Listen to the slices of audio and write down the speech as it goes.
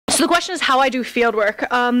So the question is how I do fieldwork.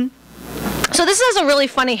 So this has a really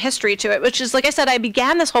funny history to it, which is, like I said, I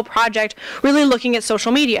began this whole project really looking at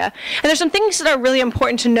social media. And there's some things that are really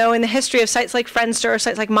important to know in the history of sites like Friendster or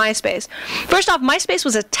sites like MySpace. First off, MySpace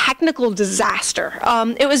was a technical disaster.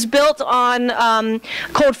 It was built on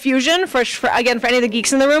cold fusion, again, for any of the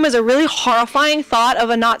geeks in the room, is a really horrifying thought of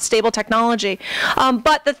a not stable technology. And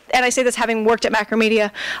I say this having worked at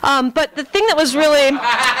Macromedia. But the thing that was really,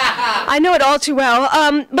 I know it all too well,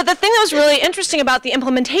 but the thing that was really interesting about the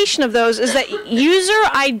implementation of those is that user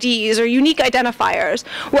IDs, or unique identifiers,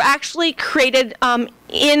 were actually created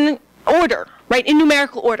in order, right, in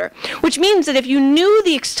numerical order, which means that if you knew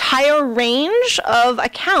the entire range of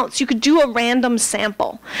accounts, you could do a random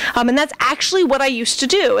sample. And that's actually what I used to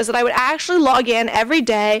do, is that I would actually log in every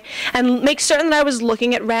day and make certain that I was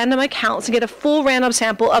looking at random accounts and get a full random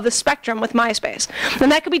sample of the spectrum with MySpace. And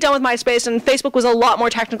that could be done with MySpace, and Facebook was a lot more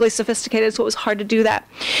technically sophisticated, so it was hard to do that.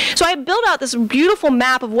 So I built out this beautiful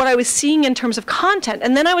map of what I was seeing in terms of content,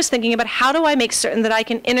 and then I was thinking about how do I make certain that I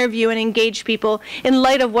can interview and engage people in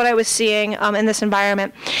light of what I was seeing in this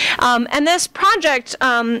environment. And this project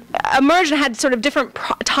emerged and had sort of different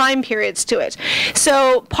time periods to it.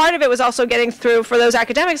 So part of it was also getting through, for those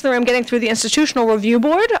academics in the room, getting through the institutional review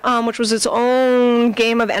board, which was its own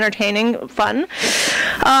game of entertaining fun.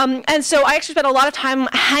 And so I actually spent a lot of time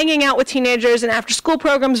hanging out with teenagers in after-school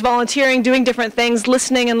programs, volunteering, doing different things,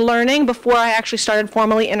 listening and learning before I actually started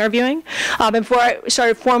formally interviewing, before I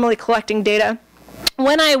started formally collecting data.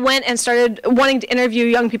 When I went and started wanting to interview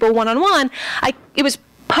young people one-on-one, it was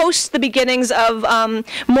post the beginnings of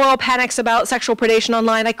moral panics about sexual predation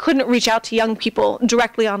online. I couldn't reach out to young people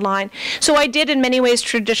directly online. So I did, in many ways,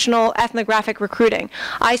 traditional ethnographic recruiting.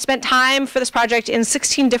 I spent time for this project in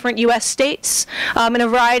 16 different US states, in a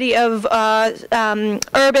variety of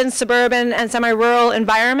urban, suburban, and semi-rural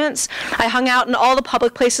environments. I hung out in all the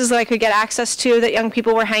public places that I could get access to that young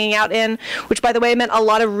people were hanging out in, which, by the way, meant a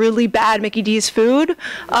lot of really bad Mickey D's food.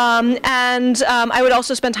 I would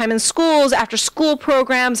also spend time in schools, after-school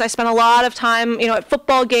programs. I spent a lot of time, at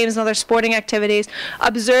football games and other sporting activities,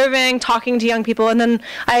 observing, talking to young people, and then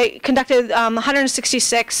I conducted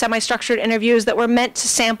 166 semi-structured interviews that were meant to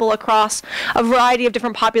sample across a variety of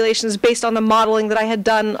different populations based on the modeling that I had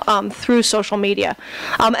done through social media.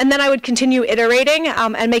 And then I would continue iterating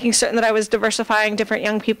and making certain that I was diversifying different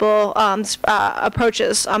young people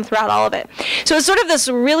approaches throughout all of it. So it's sort of this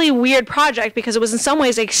really weird project because it was in some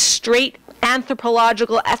ways a straight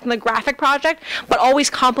anthropological ethnographic project, but always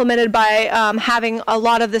complemented by having a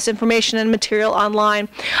lot of this information and material online.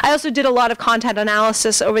 I also did a lot of content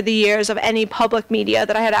analysis over the years of any public media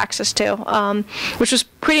that I had access to, which was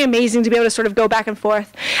pretty amazing to be able to sort of go back and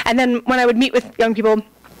forth. And then when I would meet with young people,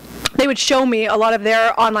 they would show me a lot of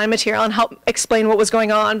their online material and help explain what was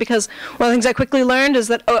going on, because one of the things I quickly learned is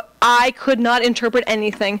that I could not interpret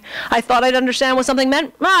anything. I thought I'd understand what something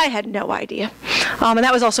meant. I had no idea. And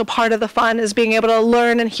that was also part of the fun, is being able to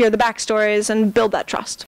learn and hear the backstories and build that trust.